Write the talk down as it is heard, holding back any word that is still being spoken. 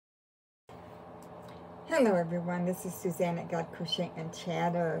Hello everyone, this is Suzanne at God Crochet and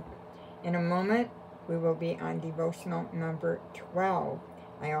Chatter. In a moment, we will be on Devotional number 12.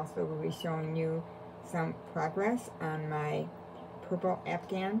 I also will be showing you some progress on my purple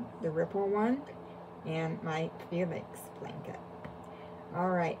Afghan, the ripple one, and my Felix blanket.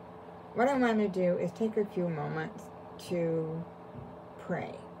 Alright, what I want to do is take a few moments to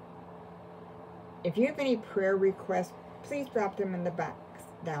pray. If you have any prayer requests, please drop them in the box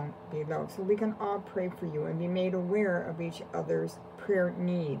down below so we can all pray for you and be made aware of each other's prayer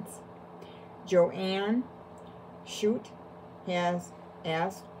needs. Joanne Shute has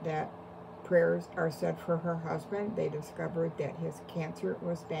asked that prayers are said for her husband. They discovered that his cancer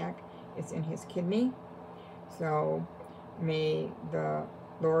was back. It's in his kidney. So may the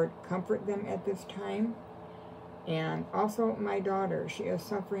Lord comfort them at this time. And also my daughter, she is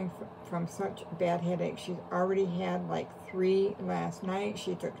suffering from such bad headaches. She's already had like 3 last night.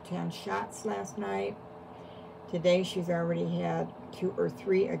 She took 10 shots last night. Today she's already had 2 or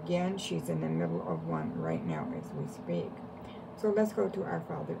 3 again. She's in the middle of one right now as we speak. So let's go to our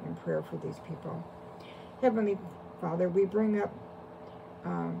Father in prayer for these people. Heavenly Father, we bring up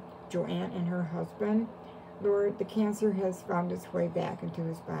Joanne and her husband. Lord, the cancer has found its way back into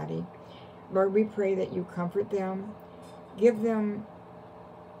his body. Lord, we pray that you comfort them, give them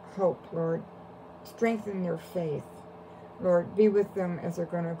hope, Lord. Strengthen their faith. Lord, be with them as they're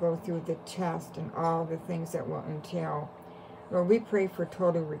going to go through the test and all the things that will entail. Lord, we pray for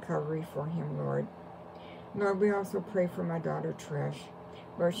total recovery for him, Lord. Lord, we also pray for my daughter, Trish.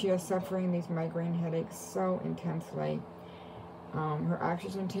 Lord, she is suffering these migraine headaches so intensely. Her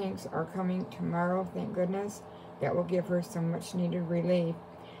oxygen tanks are coming tomorrow, thank goodness. That will give her some much needed relief.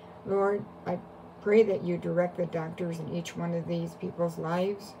 Lord, I pray that you direct the doctors in each one of these people's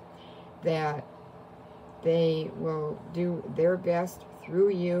lives, that they will do their best through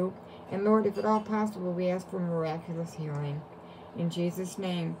you. And Lord, if at all possible, we ask for miraculous healing. In Jesus'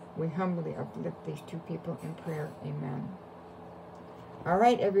 name, we humbly uplift these 2 people in prayer. Amen. All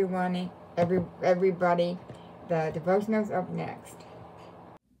right, everybody, the Devotional's up next.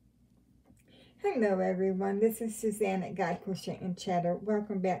 Hello everyone, this is Suzanne at God Crochet and Chatter.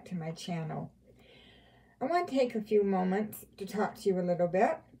 Welcome back to my channel. I want to take a few moments to talk to you a little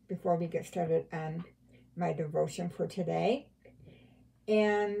bit before we get started on my devotion for today.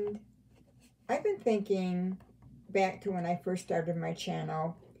 And I've been thinking back to when I first started my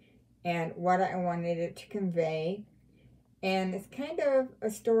channel and what I wanted it to convey. And it's kind of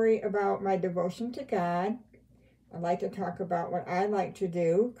a story about my devotion to God. I like to talk about what I like to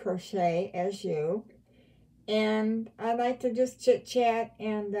do, crochet as you. And I like to just chit-chat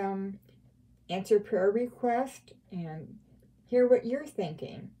and answer prayer requests and hear what you're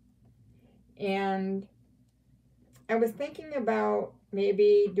thinking. And I was thinking about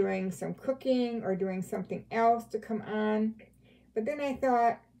maybe doing some cooking or doing something else to come on. But then I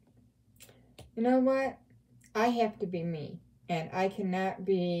thought, you know what? I have to be me. And I cannot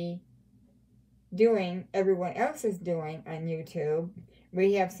be doing everyone else is doing on YouTube.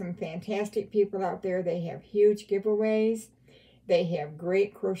 We have some fantastic people out there. They have huge giveaways. They have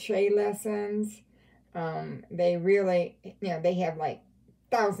great crochet lessons. They really, they have like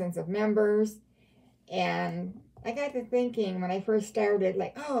thousands of members. And I got to thinking when I first started,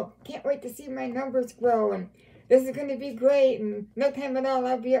 like, oh, can't wait to see my numbers grow. And this is going to be great. And no time at all,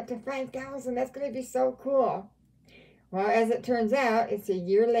 I'll be up to 5,000. That's going to be so cool. Well, as it turns out, it's a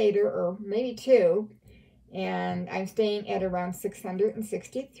year later, or maybe 2, and I'm staying at around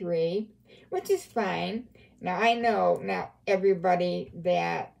 663, which is fine. Now, I know not everybody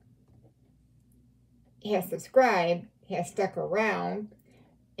that has subscribed has stuck around,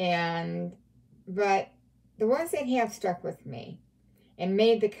 but the ones that have stuck with me and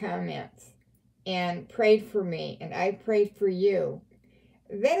made the comments and prayed for me, and I prayed for you,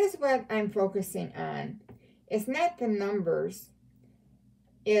 that is what I'm focusing on. It's not the numbers,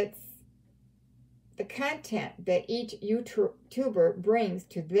 it's the content that each YouTuber brings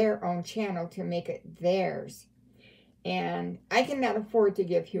to their own channel to make it theirs. And I cannot afford to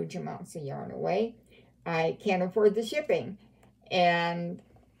give huge amounts of yarn away. I can't afford the shipping. And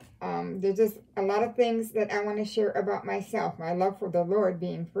there's just a lot of things that I want to share about myself. My love for the Lord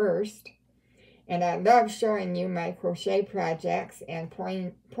being first. And I love showing you my crochet projects and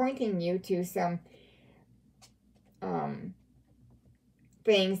pointing you to some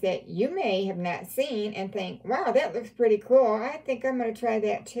things that you may have not seen and think, wow, that looks pretty cool. I think I'm going to try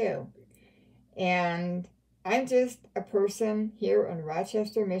that too. And I'm just a person here in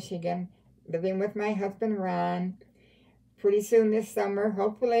Rochester, Michigan, living with my husband, Ron. Pretty soon this summer,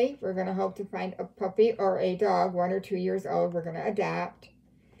 hopefully, we're going to hope to find a puppy or a dog, 1 or 2 years old, we're going to adopt.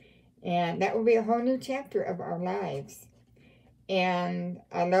 And that will be a whole new chapter of our lives. And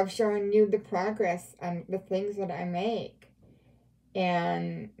I love showing you the progress on the things that I make.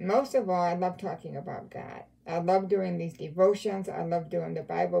 And most of all, I love talking about God. I love doing these devotions. I love doing the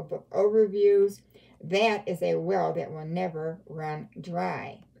Bible book overviews. That is a well that will never run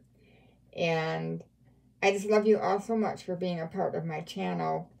dry. And I just love you all so much for being a part of my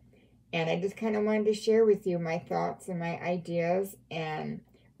channel. And I just kind of wanted to share with you my thoughts and my ideas and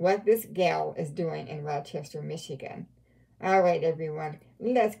what this gal is doing in Rochester, Michigan. All right, everyone,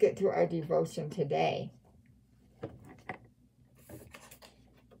 let's get to our devotion today.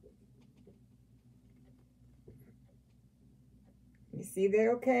 You see that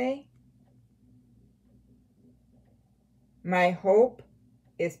okay? My hope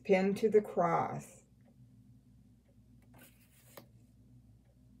is pinned to the cross.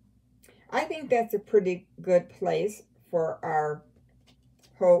 I think that's a pretty good place for our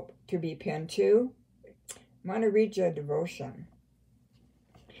hope to be pinned to. I want to read you a devotion.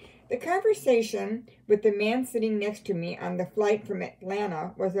 The conversation with the man sitting next to me on the flight from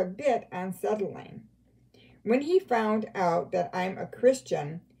Atlanta was a bit unsettling. When he found out that I'm a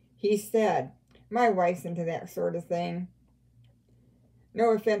Christian, he said, "My wife's into that sort of thing.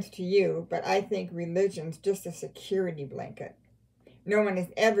 No offense to you, but I think religion's just a security blanket. No one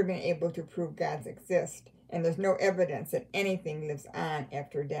has ever been able to prove God's exist, and there's no evidence that anything lives on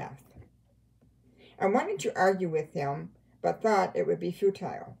after death." I wanted to argue with him, but thought it would be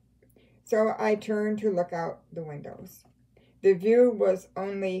futile. So I turned to look out the windows. The view was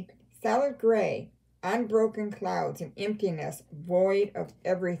only solid gray, unbroken clouds, and emptiness, void of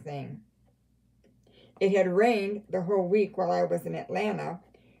everything. It had rained the whole week while I was in Atlanta,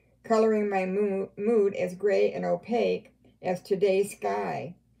 coloring my mood as gray and opaque as today's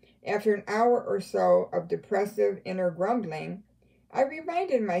sky. After an hour or so of depressive inner grumbling, I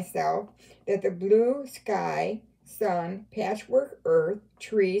reminded myself that the blue sky, sun, patchwork earth,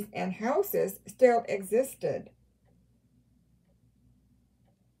 trees, and houses still existed.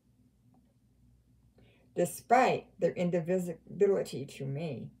 Despite their indivisibility to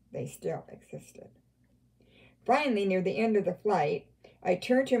me, they still existed. Finally, near the end of the flight, I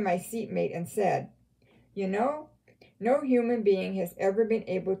turned to my seatmate and said, "You know, no human being has ever been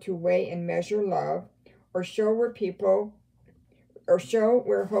able to weigh and measure love or show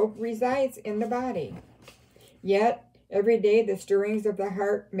where hope resides in the body. Yet, every day the stirrings of the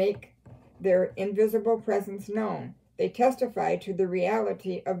heart make their invisible presence known. They testify to the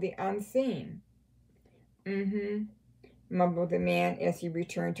reality of the unseen." Mumbled the man as he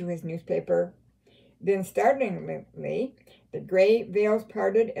returned to his newspaper. Then, startlingly, the gray veils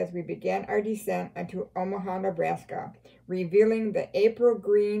parted as we began our descent into Omaha, Nebraska, revealing the April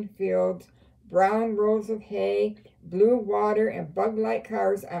green fields, brown rolls of hay, blue water, and bug-like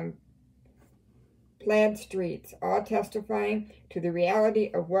cars on plaid streets, all testifying to the reality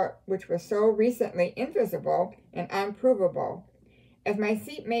of which was so recently invisible and unprovable. As my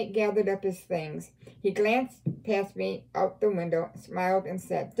seatmate gathered up his things, he glanced past me out the window, smiled, and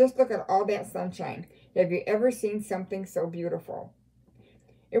said, "Just look at all that sunshine. Have you ever seen something so beautiful?"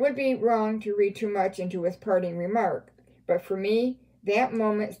 It would be wrong to read too much into his parting remark, but for me, that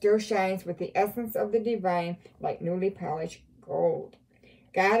moment still shines with the essence of the divine like newly polished gold.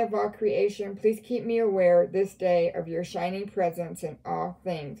 God of all creation, please keep me aware this day of your shining presence in all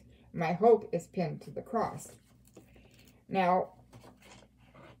things. My hope is pinned to the cross. Now,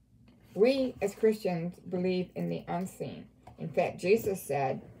 we as Christians believe in the unseen. In fact, Jesus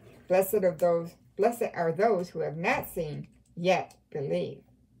said, Blessed are those who have not seen, yet believe."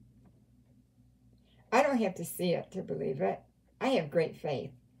 I don't have to see it to believe it. I have great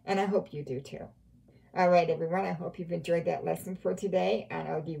faith, and I hope you do too. All right, everyone, I hope you've enjoyed that lesson for today on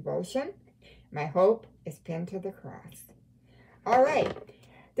our devotion. My hope is pinned to the cross. All right,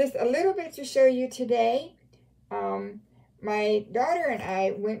 just a little bit to show you today. My daughter and I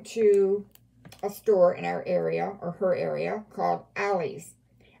went to a store in our area, or her area, called Ollie's.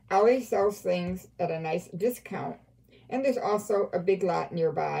 Ollie sells things at a nice discount, and there's also a Big Lot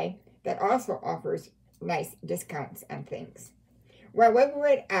nearby that also offers nice discounts on things. Well, when we were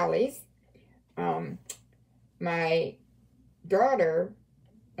at Ollie's, my daughter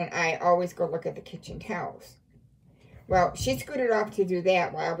and I always go look at the kitchen towels. Well, she scooted off to do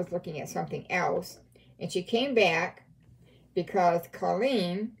that while I was looking at something else, and she came back because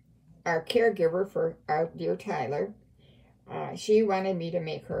Colleen, our caregiver for our dear Tyler, she wanted me to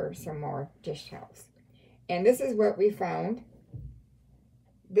make her some more dish towels. And this is what we found.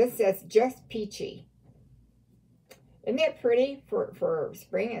 This says Just Peachy. Isn't that pretty for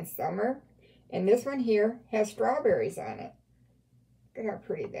spring and summer? And this one here has strawberries on it. Look at how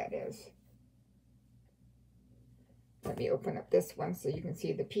pretty that is. Let me open up this one so you can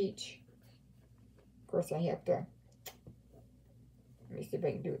see the peach. Of course, I have to, let me see if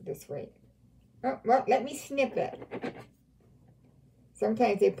I can do it this way. Oh, well, let me snip it.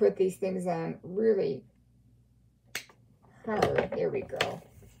 Sometimes they put these things on really hard. There we go.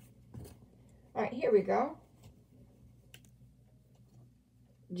 All right, here we go.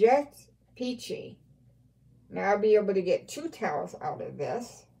 Just peachy. Now I'll be able to get 2 towels out of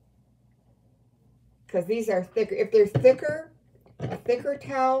this, because these are thicker. If they're thicker, a thicker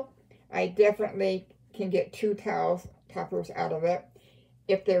towel, I definitely can get 2 towels, toppers out of it.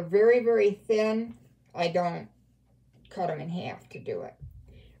 If they're very, very thin, I don't cut them in half to do it.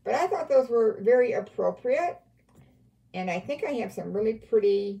 But I thought those were very appropriate, and I think I have some really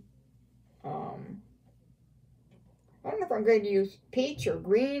pretty, I don't know if I'm going to use peach or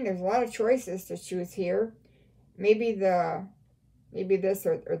green. There's a lot of choices to choose here. Maybe this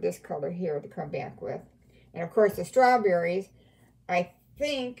or this color here to come back with. And of course the strawberries, I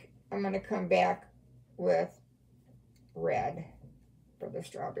think I'm going to come back with red for the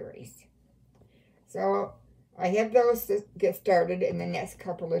strawberries. So I have those to get started in the next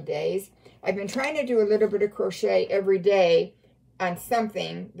couple of days. I've been trying to do a little bit of crochet every day on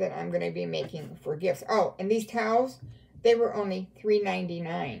something that I'm going to be making for gifts. Oh, and these towels, they were only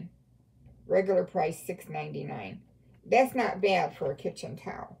 $3.99. Regular price $6.99. That's not bad for a kitchen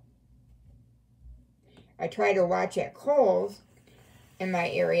towel. I try to watch at Kohl's in my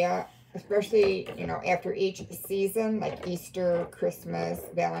area, especially, you know, after each season, like Easter, Christmas,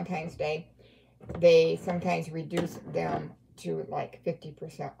 Valentine's Day, they sometimes reduce them to like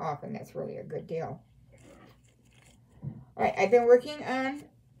 50% off, and that's really a good deal. All right, I've been working on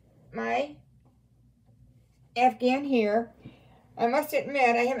my Afghan here. I must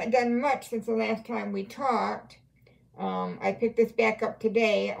admit, I haven't done much since the last time we talked. I picked this back up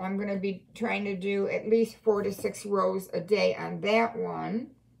today. I'm going to be trying to do at least 4 to 6 rows a day on that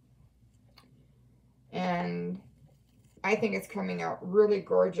one. And I think it's coming out really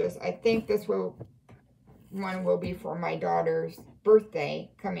gorgeous. I think this one will be for my daughter's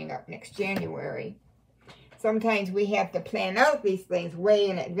birthday coming up next January. Sometimes we have to plan out these things way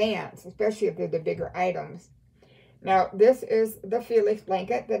in advance, especially if they're the bigger items. Now, this is the Felix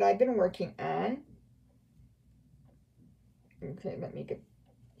blanket that I've been working on. Okay, let me get,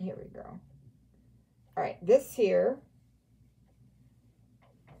 here we go. All right, this here.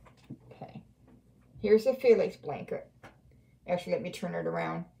 Okay, here's the Felix blanket. Actually, let me turn it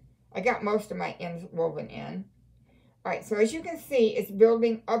around. I got most of my ends woven in. All right, so as you can see, it's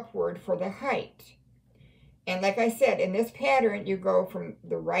building upward for the height. And like I said, in this pattern, you go from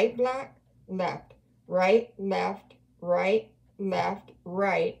the right block, left, right, left, right, left,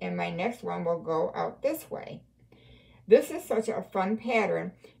 right, and my next one will go out this way. This is such a fun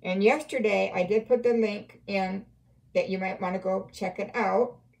pattern, and yesterday I did put the link in that you might want to go check it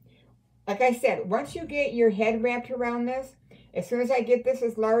out. Like I said, once you get your head wrapped around this, as soon as I get this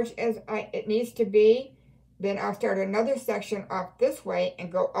as large as it needs to be, then I'll start another section off this way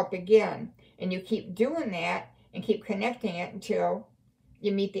and go up again. And you keep doing that and keep connecting it until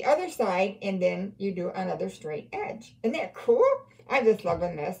you meet the other side, and then you do another straight edge. Isn't that cool? I'm just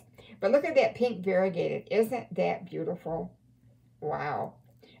loving this. But look at that pink variegated. Isn't that beautiful? Wow.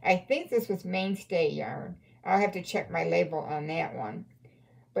 I think this was mainstay yarn. I'll have to check my label on that one.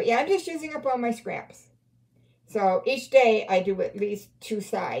 But yeah, I'm just using up all my scraps. So each day I do at least 2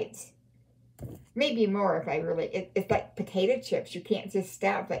 sides. Maybe more if I really, it's like potato chips. You can't just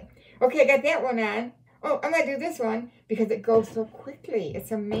stop like, okay, I got that one on. Oh, I'm going to do this one because it goes so quickly.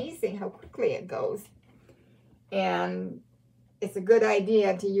 It's amazing how quickly it goes. And it's a good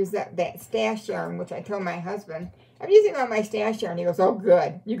idea to use that stash yarn, which I told my husband, I'm using all my stash yarn. He goes, oh,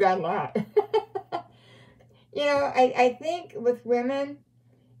 good. You got a lot. You know, I think with women,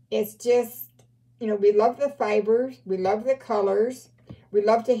 it's just, you know, we love the fibers. We love the colors. We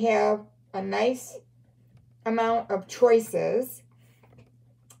love to have a nice amount of choices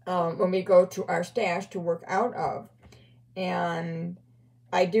when we go to our stash to work out of. And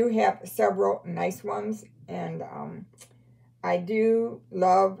I do have several nice ones. And I do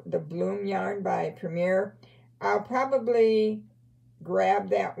love the Bloom yarn by Premier. I'll probably grab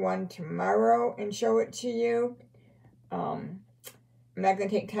that one tomorrow and show it to you. I'm not going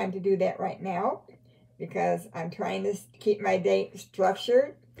to take time to do that right now because I'm trying to keep my day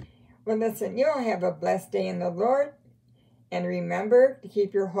structured. Well, listen, you all have a blessed day in the Lord. And remember to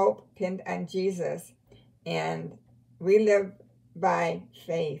keep your hope pinned on Jesus. And we live by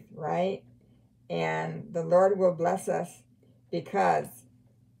faith, right? And the Lord will bless us because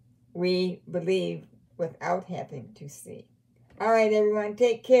we believe without having to see. All right, everyone,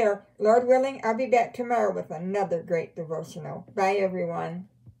 take care. Lord willing, I'll be back tomorrow with another great devotional. Bye, everyone.